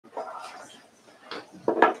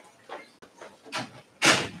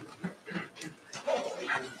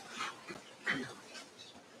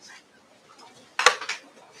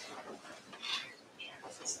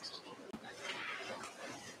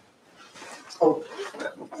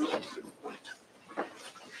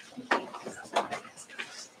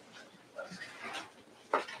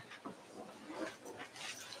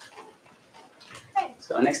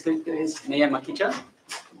Our next speaker is Neha Makhija.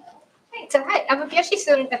 Right, so hi, I'm a PhD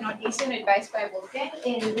student at Northeastern advised by Wolfgang,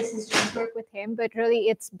 and this is joint work with him, but really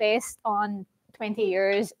it's based on 20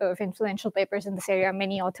 years of influential papers in this area.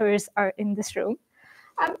 Many authors are in this room.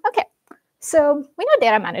 Okay, so we know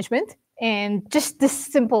data management, and just this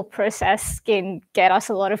simple process can get us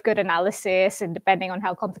a lot of good analysis, and depending on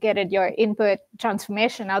how complicated your input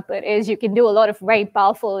transformation output is, you can do a lot of very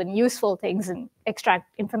powerful and useful things and extract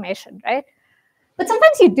information, right? But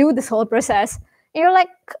sometimes you do this whole process, and you're like,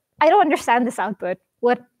 I don't understand this output.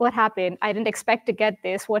 What happened? I didn't expect to get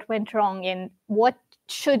this. What went wrong? And what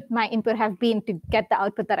should my input have been to get the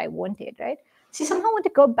output that I wanted, right? So you somehow want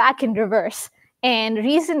to go back in reverse and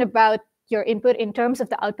reason about your input in terms of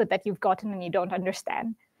the output that you've gotten and you don't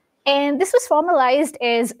understand. And this was formalized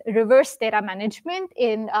as reverse data management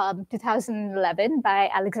in 2011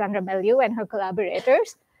 by Alexandra Meliou and her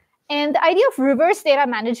collaborators. And the idea of reverse data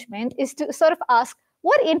management is to sort of ask,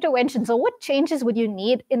 what interventions or what changes would you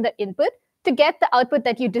need in the input to get the output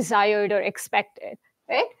that you desired or expected,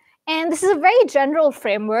 right? And this is a very general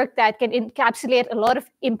framework that can encapsulate a lot of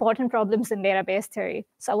important problems in database theory.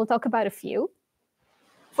 So I will talk about a few.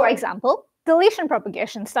 For example, deletion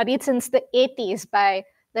propagation, studied since the 80s by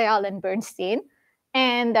Lyall and Bernstein.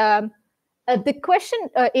 And the question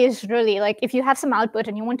is really like, if you have some output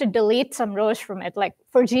and you want to delete some rows from it, like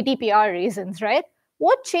for GDPR reasons, right?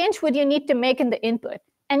 What change would you need to make in the input?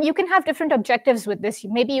 And you can have different objectives with this.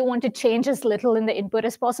 Maybe you want to change as little in the input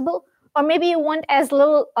as possible, or maybe you want as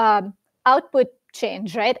little output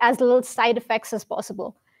change, right? As little side effects as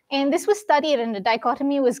possible. And this was studied, and the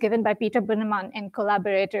dichotomy was given by Peter Bunneman and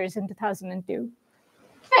collaborators in 2002.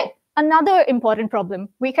 Right, another important problem.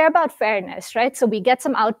 We care about fairness, right? So we get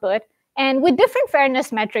some output, and with different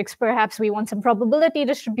fairness metrics, perhaps we want some probability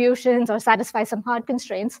distributions or satisfy some hard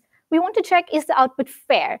constraints. We want to check, is the output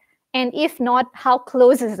fair? And if not, how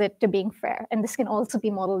close is it to being fair? And this can also be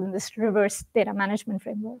modeled in this reverse data management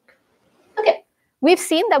framework. Okay, we've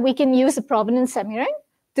seen that we can use a provenance semiring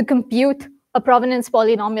to compute a provenance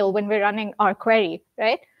polynomial when we're running our query,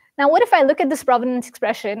 right? Now, what if I look at this provenance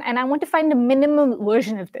expression and I want to find the minimum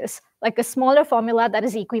version of this, like a smaller formula that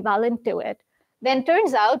is equivalent to it? Then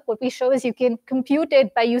turns out what we show is you can compute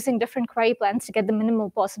it by using different query plans to get the minimal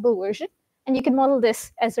possible version. And you can model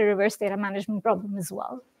this as a reverse data management problem as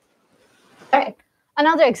well. All right,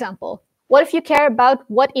 another example. What if you care about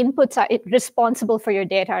what inputs are responsible for your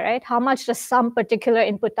data, right? How much does some particular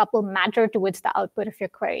input tuple matter towards the output of your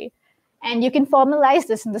query? And you can formalize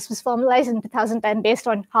this, and this was formalized in 2010 based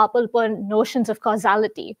on Harpel notions of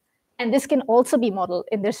causality. And this can also be modeled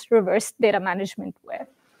in this reverse data management way.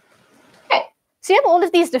 Okay, so you have all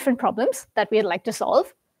of these different problems that we'd like to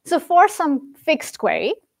solve. So for some fixed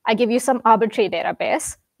query, I give you some arbitrary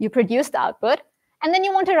database, you produce the output, and then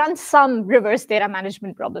you want to run some reverse data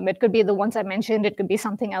management problem. It could be the ones I mentioned, it could be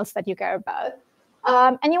something else that you care about.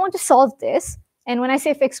 And you want to solve this. And when I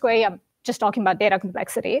say fixed query, I'm just talking about data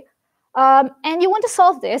complexity. And you want to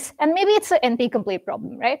solve this, and maybe it's an NP-complete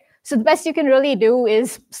problem, right? So the best you can really do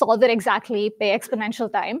is solve it exactly, pay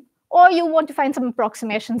exponential time, or you want to find some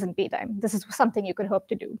approximations in PTIME. This is something you could hope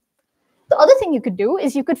to do. The other thing you could do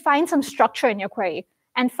is you could find some structure in your query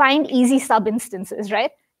and find easy sub-instances,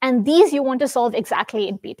 right? And these you want to solve exactly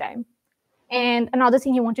in PTIME. And another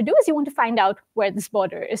thing you want to do is you want to find out where this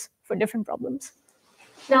border is for different problems.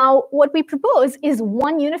 Now, what we propose is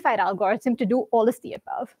one unified algorithm to do all of the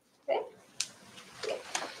above.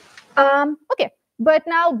 Okay, but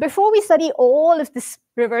now before we study all of this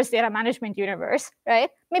reverse data management universe, right?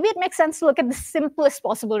 Maybe it makes sense to look at the simplest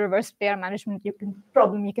possible reverse data management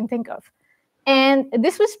problem you can think of. And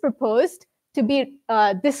this was proposed to be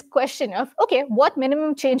this question of, okay, what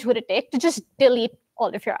minimum change would it take to just delete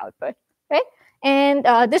all of your output, right? And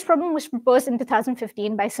this problem was proposed in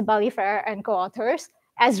 2015 by Sibali Ferrer and co-authors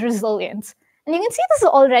as resilience. And you can see this is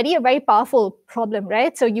already a very powerful problem,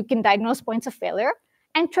 right? So you can diagnose points of failure.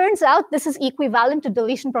 And turns out this is equivalent to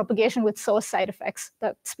deletion propagation with source side effects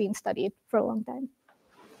that's been studied for a long time.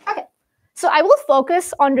 Okay, so I will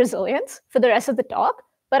focus on resilience for the rest of the talk,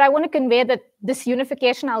 but I want to convey that this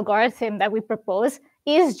unification algorithm that we propose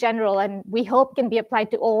is general and we hope can be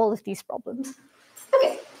applied to all of these problems.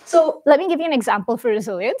 Okay, so let me give you an example for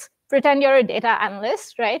resilience. Pretend you're a data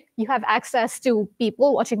analyst, right? You have access to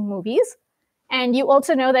people watching movies, and you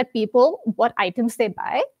also know that people, what items they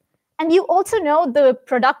buy. And you also know the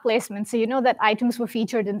product placement, so you know that items were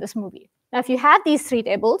featured in this movie. Now, if you have these three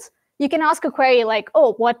tables, you can ask a query like,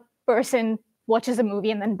 oh, what person watches a movie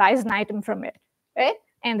and then buys an item from it, right?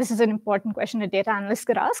 And this is an important question a data analyst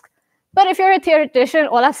could ask. But if you're a theoretician,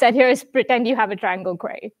 all I've said here is pretend you have a triangle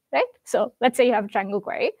query, right? So let's say you have a triangle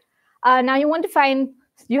query. Now you want to find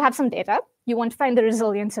you have some data. You want to find the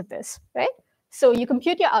resilience of this, right? So you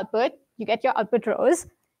compute your output, you get your output rows,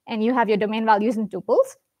 and you have your domain values in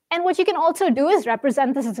tuples. And what you can also do is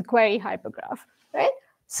represent this as a query hypergraph, right?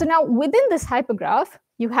 So now within this hypergraph,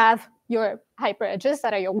 you have your hyperedges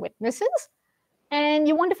that are your witnesses, and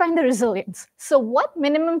you want to find the resilience. So what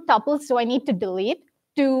minimum tuples do I need to delete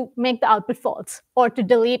to make the output false, or to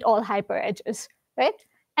delete all hyperedges, right?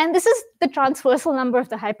 And this is the transversal number of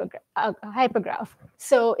the hypergraph.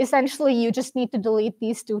 So essentially, you just need to delete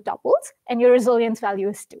these two tuples, and your resilience value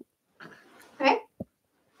is 2. Right?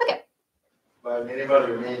 Okay. By minimal,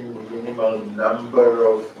 you mean minimal number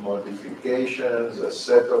of modifications, a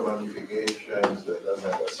set of modifications that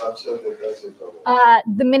doesn't have a subset that does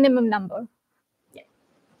it? The minimum number. Yeah.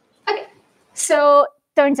 Okay. So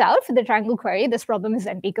turns out for the triangle query, this problem is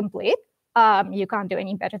NP complete. You can't do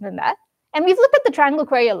any better than that. And we've looked at the triangle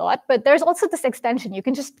query a lot, but there's also this extension. You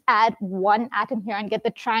can just add one atom here and get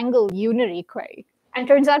the triangle unary query. And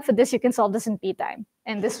turns out for this, you can solve this in PTIME.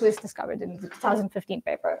 And this was discovered in the 2015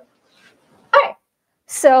 paper. All right.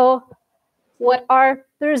 So what are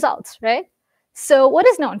the results, right? So what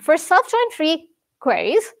is known? For self-join free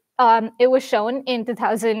queries, it was shown in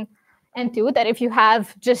 2002 that if you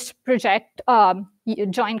have just project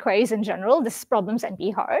join queries in general, this problem's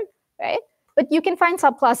NP hard, right? But you can find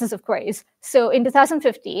subclasses of queries. So in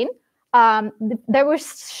 2015, there were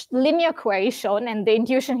linear queries shown, and the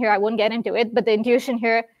intuition here, I won't get into it, but the intuition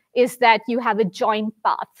here is that you have a join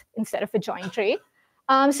path instead of a join tree.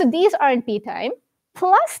 So these are in PTIME.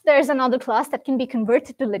 Plus, there's another class that can be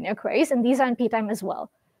converted to linear queries, and these are in PTIME as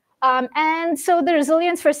well. And so the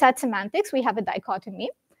resilience for set semantics, we have a dichotomy.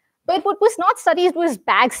 But what was not studied was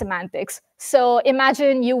bag semantics. So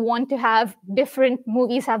imagine you want to have different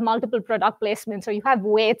movies have multiple product placements, or you have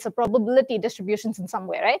weights or probability distributions in some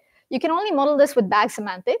way, right? You can only model this with bag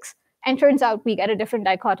semantics. And turns out we get a different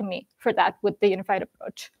dichotomy for that with the unified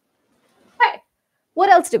approach. All right.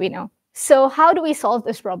 What else do we know? So how do we solve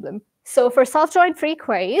this problem? So for self-join free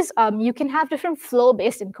queries, you can have different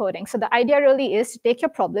flow-based encoding. So the idea really is to take your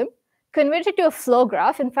problem, convert it to a flow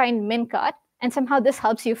graph, and find min-cut. And somehow this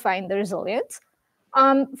helps you find the resilience.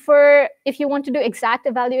 For if you want to do exact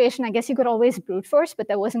evaluation, I guess you could always brute force, but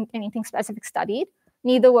there wasn't anything specific studied.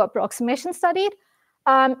 Neither were approximations studied.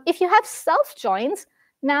 If you have self-joins,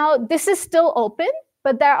 now this is still open,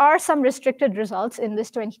 but there are some restricted results in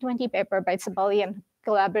this 2020 paper by Sabali and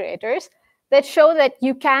collaborators that show that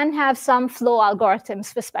you can have some flow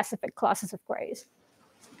algorithms for specific classes of queries.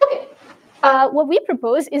 Okay. What we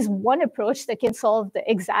propose is one approach that can solve the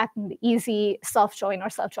exact and the easy self-join or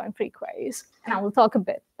self-join free queries. And I will talk a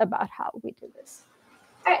bit about how we do this.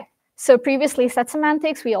 All right. So previously set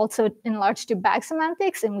semantics, we also enlarged to bag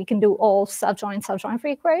semantics, and we can do all self-join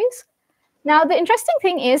free queries. Now, the interesting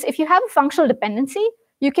thing is if you have a functional dependency,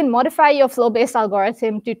 you can modify your flow-based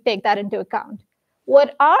algorithm to take that into account.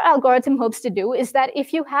 What our algorithm hopes to do is that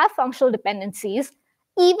if you have functional dependencies,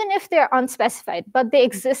 even if they're unspecified, but they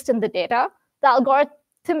exist in the data, the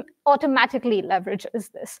algorithm automatically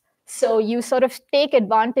leverages this. So you sort of take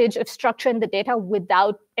advantage of structure in the data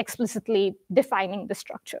without explicitly defining the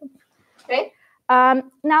structure, right?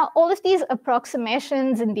 Now, all of these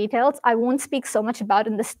approximations and details, I won't speak so much about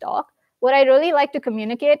in this talk. What I really like to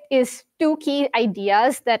communicate is two key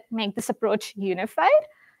ideas that make this approach unified.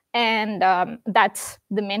 And that's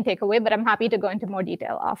the main takeaway, but I'm happy to go into more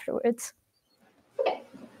detail afterwards. Okay.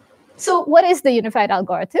 So what is the unified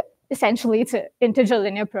algorithm? Essentially, it's an integer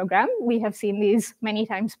linear program. We have seen these many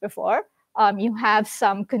times before. You have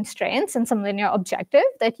some constraints and some linear objective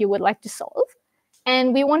that you would like to solve.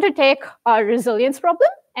 And we want to take our resilience problem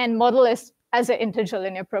and model it as an integer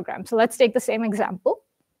linear program. So let's take the same example.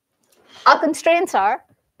 Our constraints are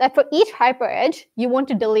that for each hyperedge, you want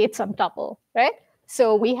to delete some tuple, right?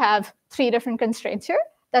 So we have 3 different constraints here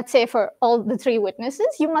that say for all the 3 witnesses,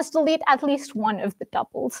 you must delete at least one of the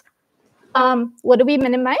tuples. What do we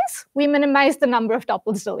minimize? We minimize the number of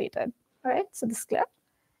tuples deleted, all right? So this is clear.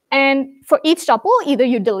 And for each tuple, either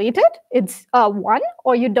you delete it, it's 1,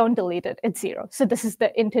 or you don't delete it, it's 0. So this is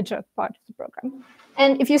the integer part of the program.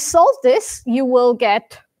 And if you solve this, you will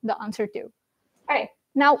get the answer 2. All right.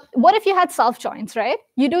 Now, what if you had self-joins, right?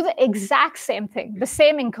 You do the exact same thing, the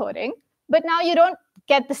same encoding, but now you don't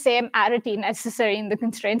get the same arity necessary in the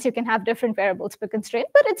constraints. You can have different variables per constraint,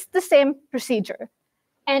 but it's the same procedure.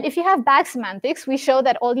 And if you have bag semantics, we show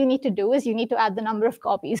that all you need to do is you need to add the number of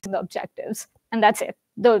copies in the objectives, and that's it.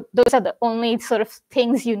 Those are the only sort of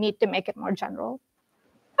things you need to make it more general.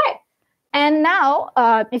 All right. And now,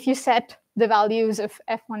 if you set the values of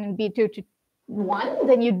F1 and B2 to 1,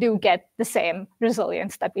 then you do get the same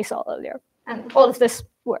resilience that we saw earlier. And all of this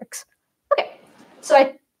works. Okay.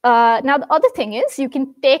 So now the other thing is you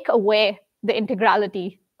can take away the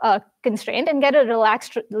integrality constraint and get a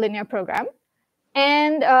relaxed linear program.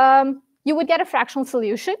 And you would get a fractional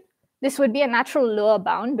solution. This would be a natural lower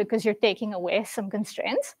bound because you're taking away some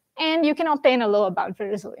constraints. And you can obtain a lower bound for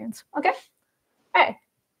resilience. OK? All right.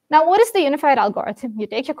 Now, what is the unified algorithm? You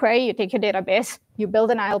take your query, you take your database, you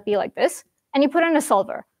build an ILP like this, and you put in a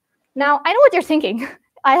solver. Now, I know what you're thinking.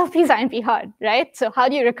 ILPs are NP hard, right? So how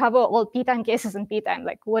do you recover all p-time cases in p-time?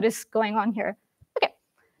 Like, what is going on here? OK,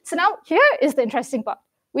 so now here is the interesting part.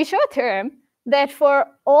 We show a theorem that for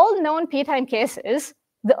all known p-time cases,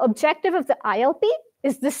 the objective of the ILP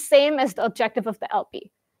is the same as the objective of the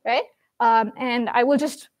LP, right? And I will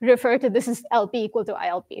just refer to this as LP equal to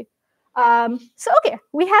ILP. So OK,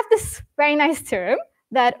 we have this very nice theorem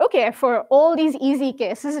that, OK, for all these easy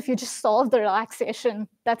cases, if you just solve the relaxation,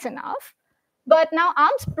 that's enough. But now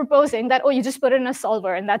I'm proposing that, oh, you just put in a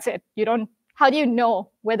solver and that's it. You don't, how do you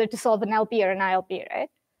know whether to solve an LP or an ILP, right?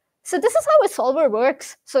 So this is how a solver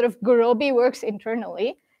works, sort of Gurobi works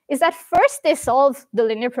internally, is that first they solve the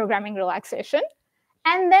linear programming relaxation,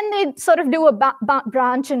 and then they sort of do a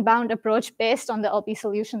branch and bound approach based on the LP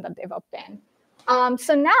solution that they've obtained.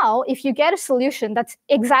 So now, if you get a solution that's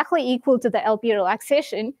exactly equal to the LP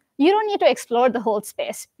relaxation, you don't need to explore the whole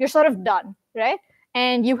space. You're sort of done, right?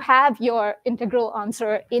 And you have your integral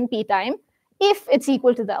answer in p-time if it's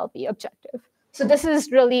equal to the LP objective. So this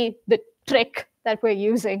is really the trick that we're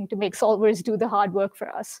using to make solvers do the hard work for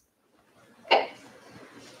us. Okay.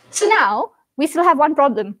 So now, we still have one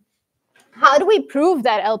problem. How do we prove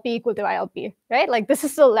that LP equal to ILP, right? Like, this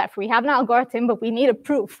is still left. We have an algorithm, but we need a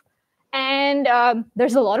proof. And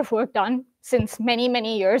there's a lot of work done since many,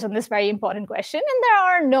 many years on this very important question. And there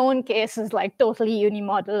are known cases like totally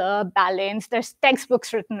unimodular, balanced. There's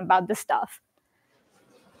textbooks written about this stuff.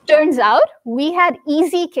 Turns out we had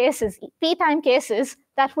easy cases, p-time cases,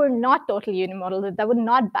 that were not totally unimodular, that were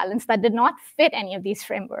not balanced, that did not fit any of these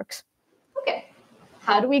frameworks. OK,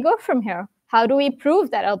 how do we go from here? How do we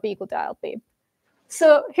prove that LP equal to ILP?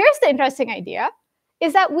 So here's the interesting idea,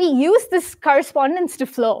 is that we use this correspondence to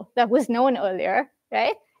flow that was known earlier,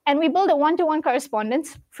 right? And we build a one-to-one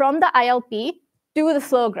correspondence from the ILP to the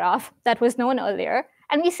flow graph that was known earlier.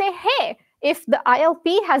 And we say, hey, if the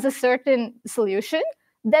ILP has a certain solution,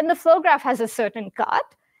 then the flow graph has a certain cut,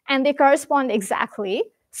 and they correspond exactly.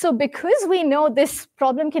 So because we know this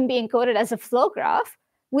problem can be encoded as a flow graph,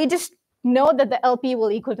 we just know that the LP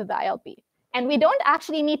will equal to the ILP. And we don't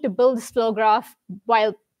actually need to build this flow graph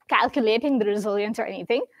while calculating the resilience or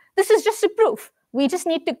anything. This is just a proof. We just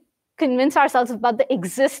need to convince ourselves about the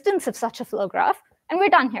existence of such a flow graph, and we're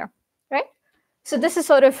done here, right? So this is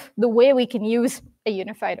sort of the way we can use a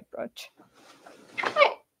unified approach.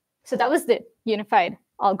 Right. So that was the unified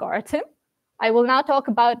algorithm. I will now talk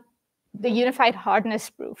about the unified hardness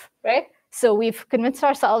proof, right? So we've convinced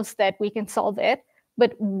ourselves that we can solve it,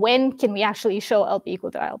 but when can we actually show LP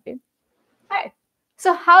equal to ILP? All right.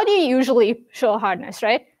 So how do you usually show hardness,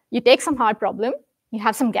 right? You take some hard problem, you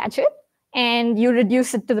have some gadget, and you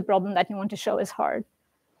reduce it to the problem that you want to show is hard.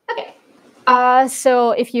 OK.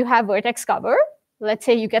 So if you have vertex cover, let's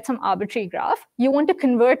say you get some arbitrary graph, you want to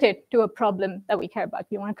convert it to a problem that we care about.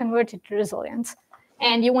 You want to convert it to resilience.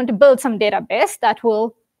 And you want to build some database that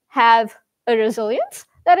will have a resilience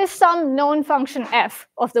that is some known function f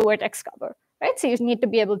of the vertex cover, right? So you need to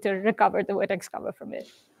be able to recover the vertex cover from it.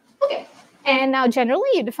 OK. And now generally,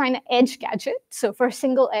 you define an edge gadget. So for a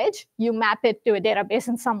single edge, you map it to a database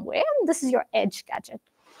in some way, and this is your edge gadget.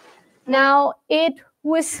 Now, it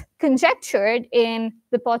was conjectured in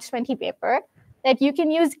the POTS 20 paper that you can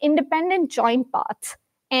use independent joint paths.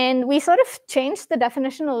 And we sort of changed the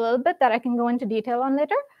definition a little bit that I can go into detail on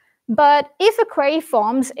later. But if a query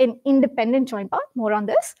forms an independent joint path, more on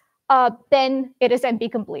this, then it is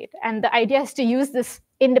NP complete. And the idea is to use this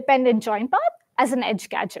independent joint path as an edge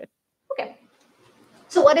gadget. OK.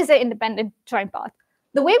 So what is an independent joint path?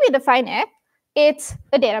 The way we define it, it's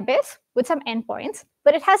a database with some endpoints,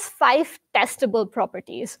 but it has 5 testable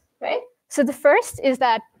properties, right? So the first is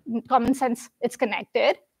that, in common sense, it's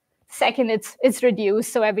connected. Second, it's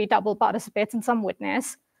reduced, so every tuple participates in some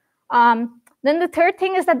witness. Then the third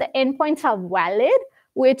thing is that the endpoints are valid,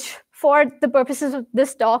 which for the purposes of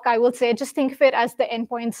this talk, I will say just think of it as the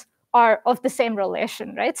endpoints are of the same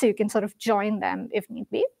relation, right? So you can sort of join them if need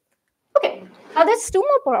be. OK, now there's 2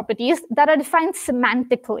 more properties that are defined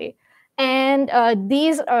semantically. And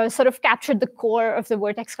these are sort of capture the core of the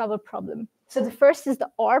vertex cover problem. So the first is the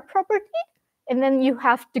OR property, and then you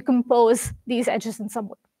have to compose these edges in some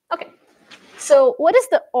way. OK, so what is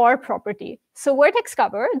the OR property? So vertex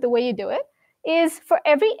cover, the way you do it, is for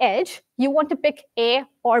every edge, you want to pick A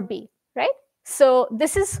or B, right? So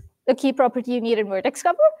this is the key property you need in vertex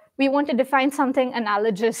cover. We want to define something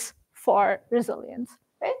analogous for resilience,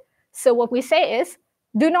 right? So what we say is,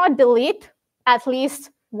 do not delete at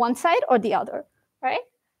least one side or the other, right?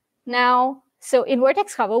 Now, so in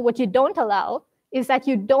vertex cover, what you don't allow is that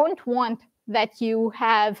you don't want that you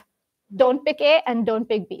have don't pick A and don't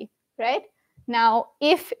pick B, right? Now,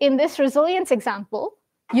 if in this resilience example,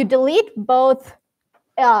 you delete both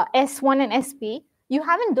S1 and SB, you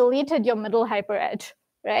haven't deleted your middle hyperedge,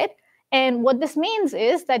 right? And what this means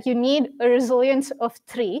is that you need a resilience of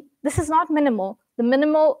 3. This is not minimal. The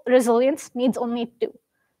minimal resilience needs only 2.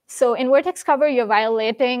 So in vertex cover, you're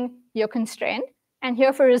violating your constraint. And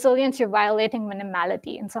here for resilience, you're violating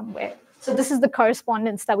minimality in some way. So this is the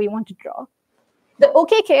correspondence that we want to draw. The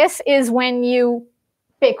OK case is when you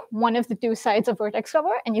pick one of the 2 sides of vertex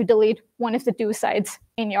cover and you delete one of the 2 sides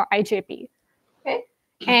in your IJP. Okay?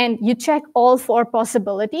 And you check all 4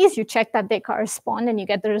 possibilities. You check that they correspond and you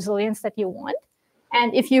get the resilience that you want.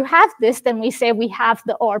 And if you have this, then we say we have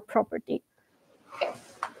the OR property. Okay.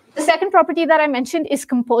 The second property that I mentioned is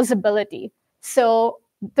composability. So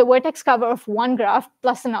the vertex cover of one graph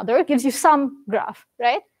plus another gives you some graph,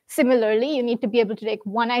 right? Similarly, you need to be able to take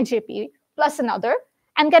one IJP plus another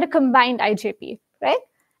and get a combined IJP, right?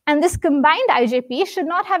 And this combined IJP should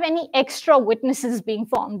not have any extra witnesses being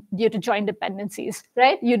formed due to joint dependencies,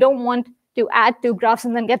 right? You don't want to add 2 graphs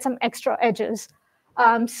and then get some extra edges.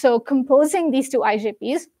 So composing these 2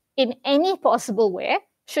 IJPs in any possible way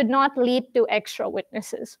should not lead to extra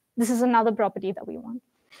witnesses. This is another property that we want.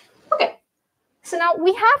 Okay. So now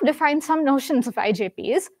we have defined some notions of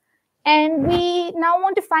IJPs, and we now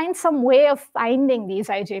want to find some way of finding these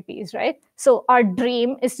IJPs, right? So our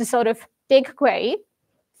dream is to sort of take a query,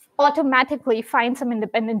 automatically find some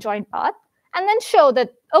independent joint path, and then show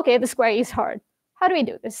that, okay, this query is hard. How do we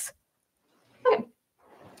do this? Okay.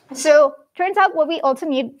 So turns out what we also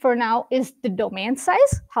need for now is the domain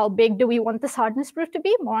size. How big do we want this hardness proof to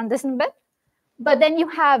be? More on this in a bit. But then you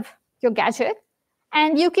have your gadget,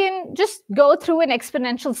 and you can just go through an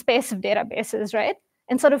exponential space of databases, right?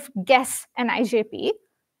 And sort of guess an IJP.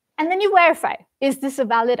 And then you verify, is this a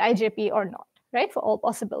valid IJP or not, right? For all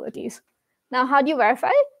possibilities. Now, how do you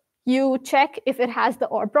verify? You check if it has the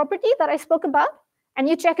OR property that I spoke about, and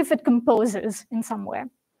you check if it composes in some way.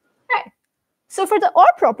 Right. So for the OR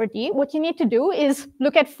property, what you need to do is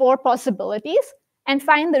look at 4 possibilities and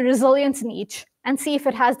find the resilience in each and see if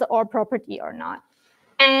it has the OR property or not.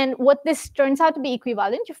 And what this turns out to be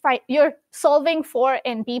equivalent, you're solving 4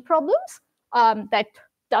 NP problems that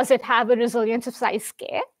does it have a resilience of size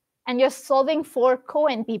k, and you're solving 4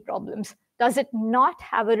 co-NP problems. Does it not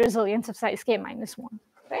have a resilience of size k minus 1,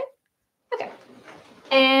 right? Okay.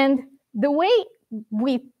 And the way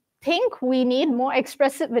we think we need more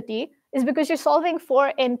expressivity is because you're solving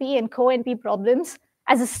 4 NP and co-NP problems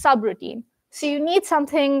as a subroutine. So you need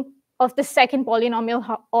something of the second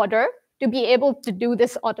polynomial order to be able to do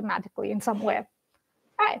this automatically in some way.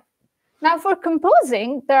 All right. Now for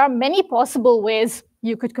composing, there are many possible ways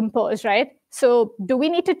you could compose, right? So do we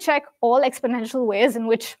need to check all exponential ways in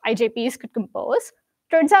which IJPs could compose?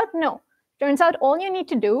 Turns out no. Turns out all you need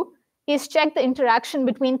to do is check the interaction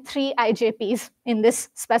between 3 IJPs in this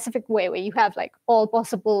specific way, where you have like all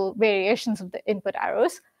possible variations of the input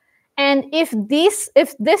arrows. And if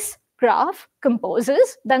this graph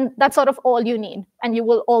composes, then that's sort of all you need, and you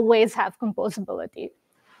will always have composability.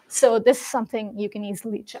 So this is something you can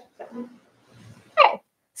easily check. Okay.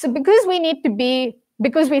 So because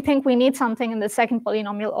we think we need something in the second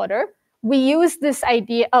polynomial order, we use this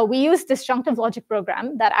idea, we use disjunctive logic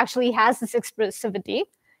program that actually has this expressivity.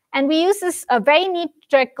 And we use this very neat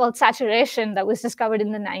trick called saturation that was discovered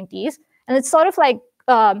in the 90s. And it's sort of like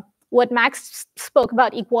what Max spoke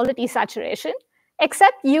about equality saturation,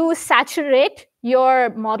 except you saturate your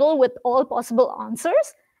model with all possible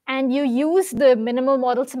answers, and you use the minimal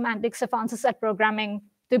model semantics of answer set programming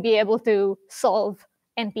to be able to solve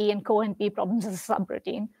NP and co-NP problems as a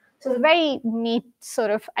subroutine. So it's a very neat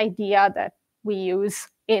sort of idea that we use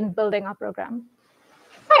in building our program.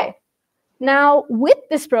 Okay. Now, with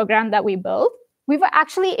this program that we built, we were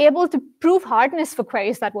actually able to prove hardness for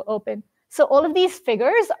queries that were open. So all of these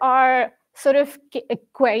figures are sort of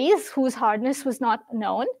queries whose hardness was not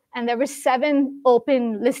known. And there were 7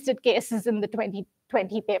 open listed cases in the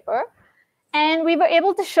 2020 paper. And we were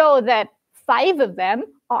able to show that 5 of them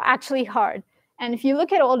are actually hard. And if you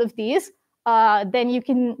look at all of these, then you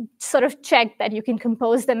can sort of check that you can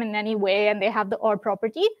compose them in any way and they have the OR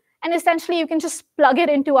property. And essentially, you can just plug it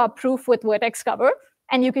into our proof with vertex cover,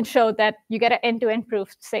 and you can show that you get an end-to-end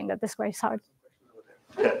proof saying that this query is hard.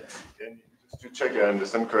 Can you just to check I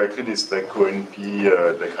understand correctly, this like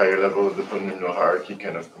ONP, like higher level of the polynomial hierarchy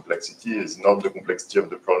kind of complexity is not the complexity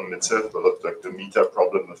of the problem itself, but of like the meta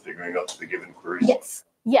problem of figuring out the given queries. Yes,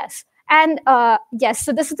 yes. And yes,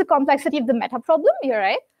 so this is the complexity of the meta problem, you're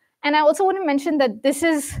right. And I also want to mention that this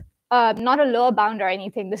is not a lower bound or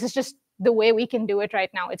anything. This is just the way we can do it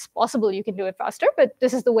right now. It's possible you can do it faster, but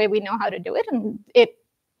this is the way we know how to do it. And it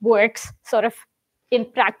works sort of in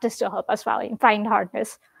practice to help us find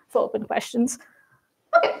hardness for open questions.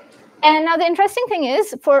 Okay. And now the interesting thing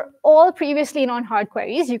is, for all previously non-hard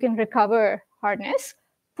queries, you can recover hardness,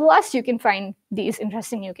 plus you can find these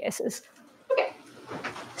interesting new cases. Okay.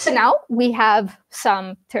 So now we have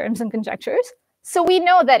some theorems and conjectures. So we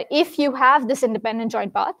know that if you have this independent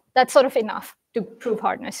joint path, that's sort of enough to prove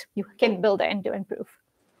hardness. You can build an end-to-end proof.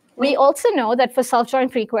 We also know that for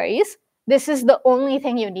self-joint free queries, this is the only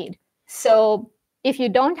thing you need. So if you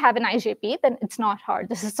don't have an IJP, then it's not hard.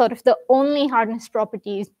 This is sort of the only hardness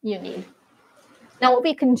properties you need. Now, what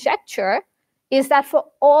we conjecture is that for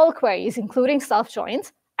all queries, including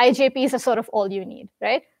self-joins, IJPs are sort of all you need,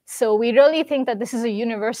 right? So we really think that this is a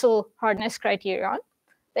universal hardness criterion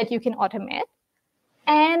that you can automate.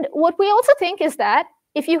 And what we also think is that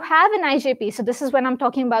if you have an IJP, so this is when I'm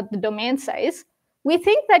talking about the domain size, we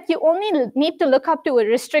think that you only need to look up to a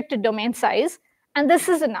restricted domain size, and this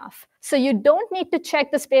is enough. So you don't need to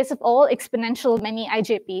check the space of all exponential many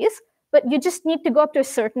IJPs, but you just need to go up to a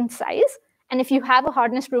certain size. And if you have a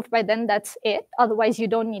hardness proof by then, that's it. Otherwise, you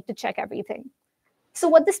don't need to check everything. So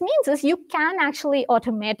what this means is you can actually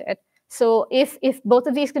automate it. So if both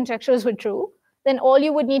of these conjectures were true, then all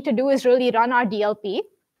you would need to do is really run our DLP.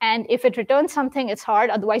 And if it returns something, it's hard.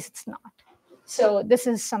 Otherwise, it's not. So this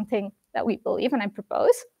is something that we believe and I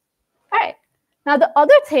propose. All right. Now, the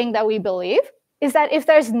other thing that we believe is that if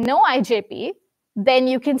there's no IJP, then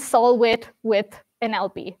you can solve it with an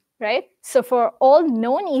LP, right? So for all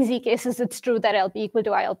known easy cases, it's true that LP equal to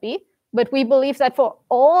ILP. But we believe that for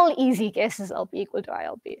all easy cases, LP equal to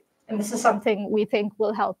ILP. And this is something we think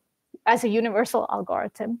will help as a universal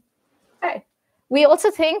algorithm. All right. We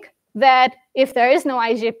also think that if there is no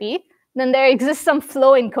IJP, then there exists some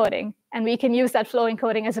flow encoding, and we can use that flow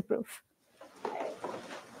encoding as a proof.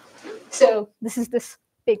 So this is this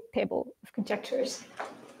big table of conjectures.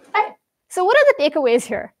 All right. So what are the takeaways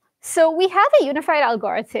here? So we have a unified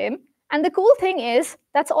algorithm, and the cool thing is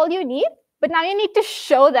that's all you need, but now you need to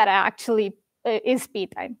show that it actually is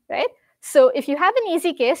PTIME, right? So if you have an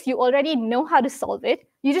easy case, you already know how to solve it.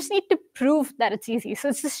 You just need to prove that it's easy. So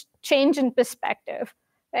it's this change in perspective,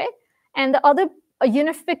 right? And the other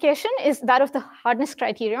unification is that of the hardness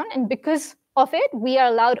criterion. And because of it, we are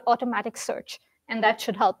allowed automatic search. And that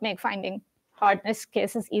should help make finding hardness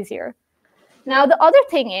cases easier. Now, the other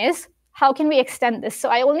thing is, how can we extend this? So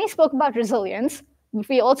I only spoke about resilience.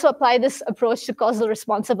 We also apply this approach to causal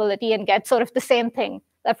responsibility and get sort of the same thing,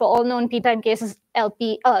 that for all known p-time cases,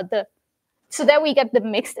 LP, so that we get the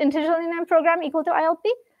mixed integer linear program equal to ILP,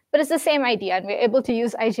 but it's the same idea, and we're able to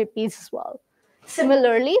use IJPs as well.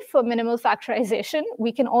 Similarly, for minimal factorization,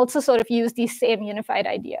 we can also sort of use these same unified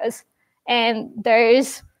ideas. And there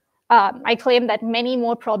is, I claim that many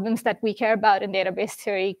more problems that we care about in database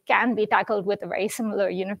theory can be tackled with a very similar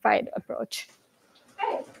unified approach.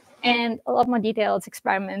 Okay. And a lot more details,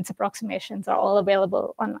 experiments, approximations are all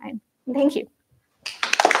available online. Thank you.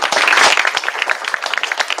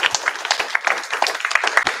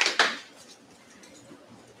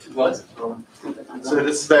 So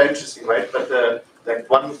this is very interesting, right? But like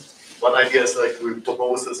one idea is like we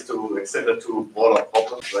propose is to extend it to broader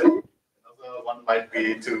problems, right? Another one might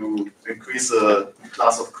be to increase the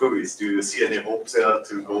class of queries. Do you see any hope there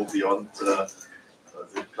to go beyond the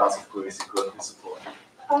class of queries you currently support?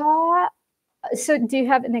 So do you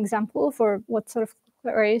have an example for what sort of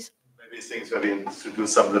queries? Maybe things where we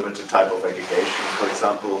introduce some limited type of aggregation, for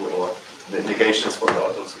example, or the negation is what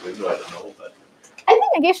out of the window, I don't know. But I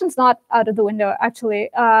think negation's not out of the window, actually.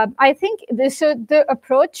 I think the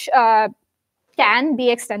approach can be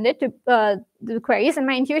extended to the queries. And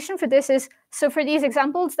my intuition for this is, so for these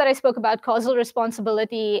examples that I spoke about, causal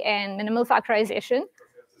responsibility and minimal factorization.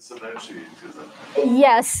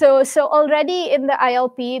 Yes, so already in the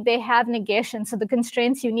ILP, they have negation. So the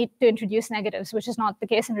constraints, you need to introduce negatives, which is not the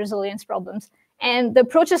case in resilience problems. And the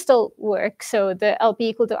approaches still work. So the LP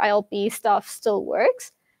equal to ILP stuff still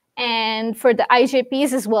works. And for the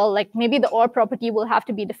IJPs as well, like maybe the OR property will have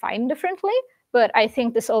to be defined differently, but I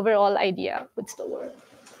think this overall idea would still work.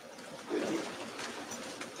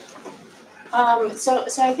 So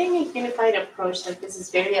I think a unified approach like this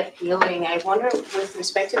is very appealing. I wonder, with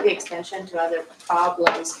respect to the extension to other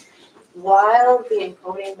problems, while the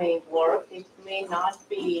encoding may work, it may not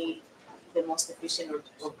be the most efficient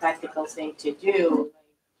or practical thing to do.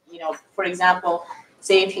 You know, for example,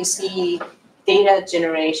 say if you see data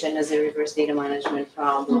generation as a reverse data management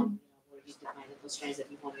problem, where you define the constraints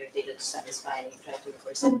that you want your data to satisfy and you try to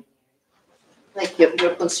reverse it. Like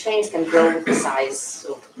your constraints can grow with the size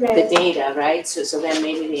of the data, right? So then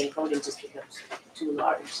maybe the encoding just becomes too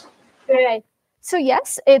large. Right. So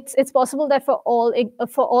yes, it's possible that for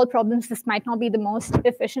all problems, this might not be the most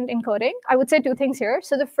efficient encoding. I would say two things here.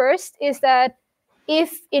 So the first is that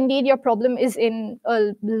if indeed your problem is in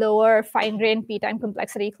a lower fine-grained p-time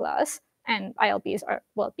complexity class and ILPs are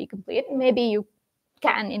p-complete, maybe you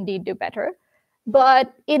can indeed do better.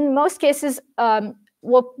 But in most cases,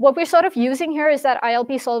 what we're sort of using here is that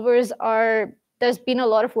ILP solvers there's been a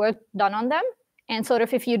lot of work done on them. And sort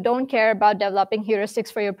of if you don't care about developing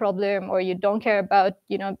heuristics for your problem, or you don't care about,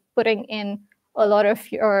 putting in a lot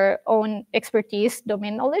of your own expertise,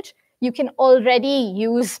 domain knowledge, you can already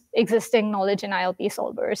use existing knowledge in ILP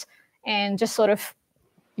solvers and just sort of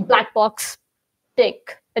black box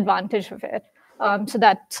take advantage of it. So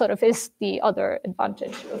that sort of is the other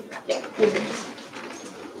advantage of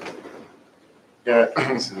Yeah,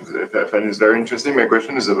 I find this very interesting. My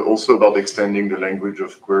question is also about extending the language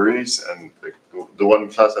of queries, and like the one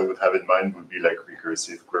class I would have in mind would be like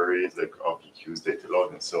recursive queries, like RPQs, data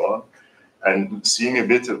log, and so on. And seeing a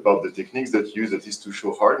bit about the techniques that use at least to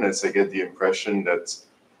show hardness, I get the impression that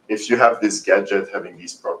if you have this gadget having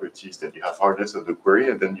these properties, that you have hardness of the query,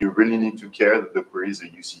 and then you really need to care that the query is a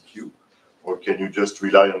UCQ, or can you just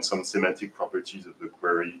rely on some semantic properties of the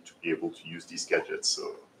query to be able to use these gadgets?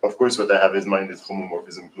 So, of course, what I have in mind is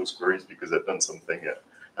homomorphism close queries, because I've done something,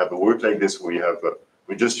 have a work like this where you have,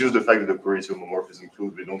 we just use the fact that the query is homomorphism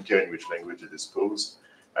closed, we don't care in which language it is posed.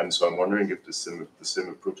 And so I'm wondering if the same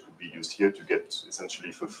approach could be used here to get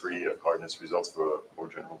essentially for free hardness results for more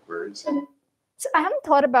general queries. So I haven't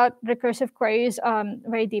thought about recursive queries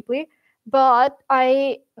very deeply, but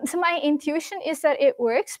so my intuition is that it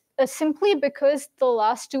works simply because the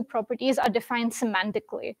last two properties are defined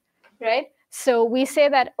semantically, right? So we say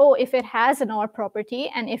that, oh, if it has an OR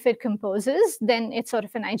property and if it composes, then it's sort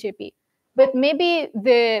of an IJP. But maybe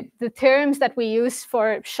the terms that we use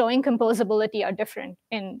for showing composability are different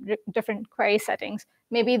in different query settings.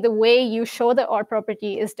 Maybe the way you show the OR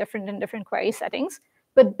property is different in different query settings.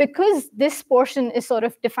 But because this portion is sort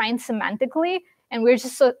of defined semantically, and we're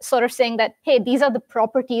just sort of saying that, hey, these are the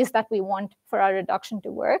properties that we want for our reduction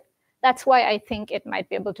to work, that's why I think it might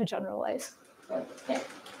be able to generalize. Yeah.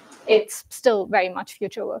 It's still very much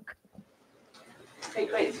future work. Okay,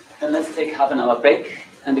 great. Then let's take half an hour break,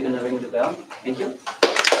 and we're going to ring the bell. Thank you.